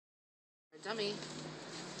Dummy.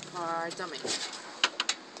 Car dummy.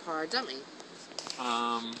 Car dummy.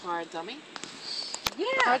 Car dummy. Yeah.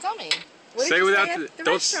 Car dummy. What Say did you without say the at the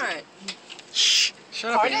don't. restaurant? Shh.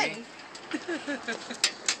 Shut up, Amy.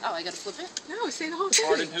 Oh, I gotta flip it? No, say the whole thing.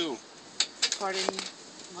 Pardon who? Pardon.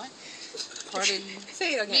 What? Pardon.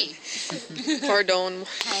 Say it again. Me. Pardon.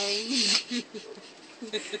 Hey.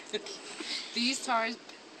 These tires.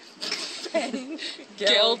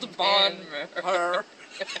 Geld bon her.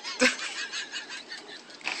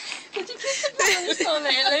 Did you kiss the guy on the phone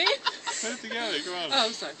lately? Put it together. Come on. Oh,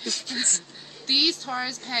 sorry. These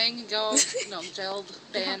tires pang geld. No, geld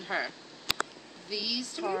ban her.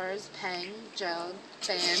 These tires pang geld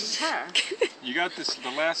ban her. You got this.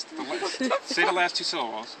 The last. Say the last two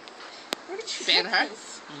syllables. Where did you Ban get her.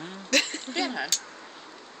 this? Ban her.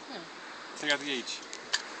 Take out the H.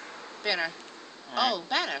 Banner. All right. Oh,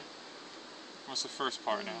 banner. What's the first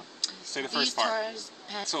part now? Say the These first part. tires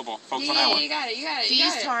pang. Syllable. Focus on that Yeah, one. you got it, you got it, you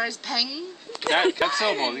These got it. tires pang. That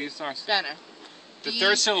syllable. These tires. Banner. The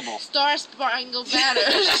third syllable. Star Spangled Banner.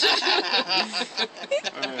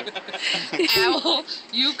 Owl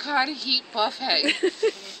Yukon Heat Buffet.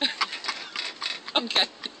 Okay.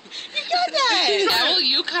 You got that! Owl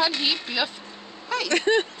Yukon Heat Buffet.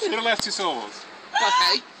 Say the last two syllables.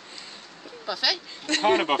 Buffet. Buffet? What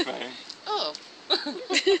kind of buffet? Oh.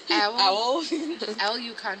 Owl. Owl. Owl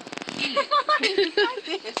Yukon Heat.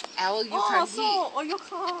 Owl Yukon Oh, Heat. so, oh, you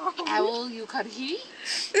can't. Owl Yukon Heat.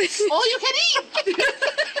 All you can eat.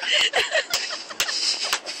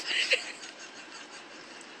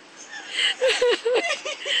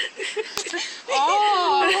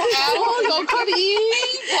 Oh, owl Yukon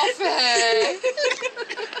Heat buffet.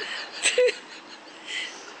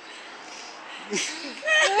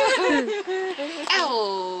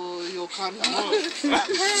 Owl Yukon Heat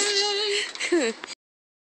buffet.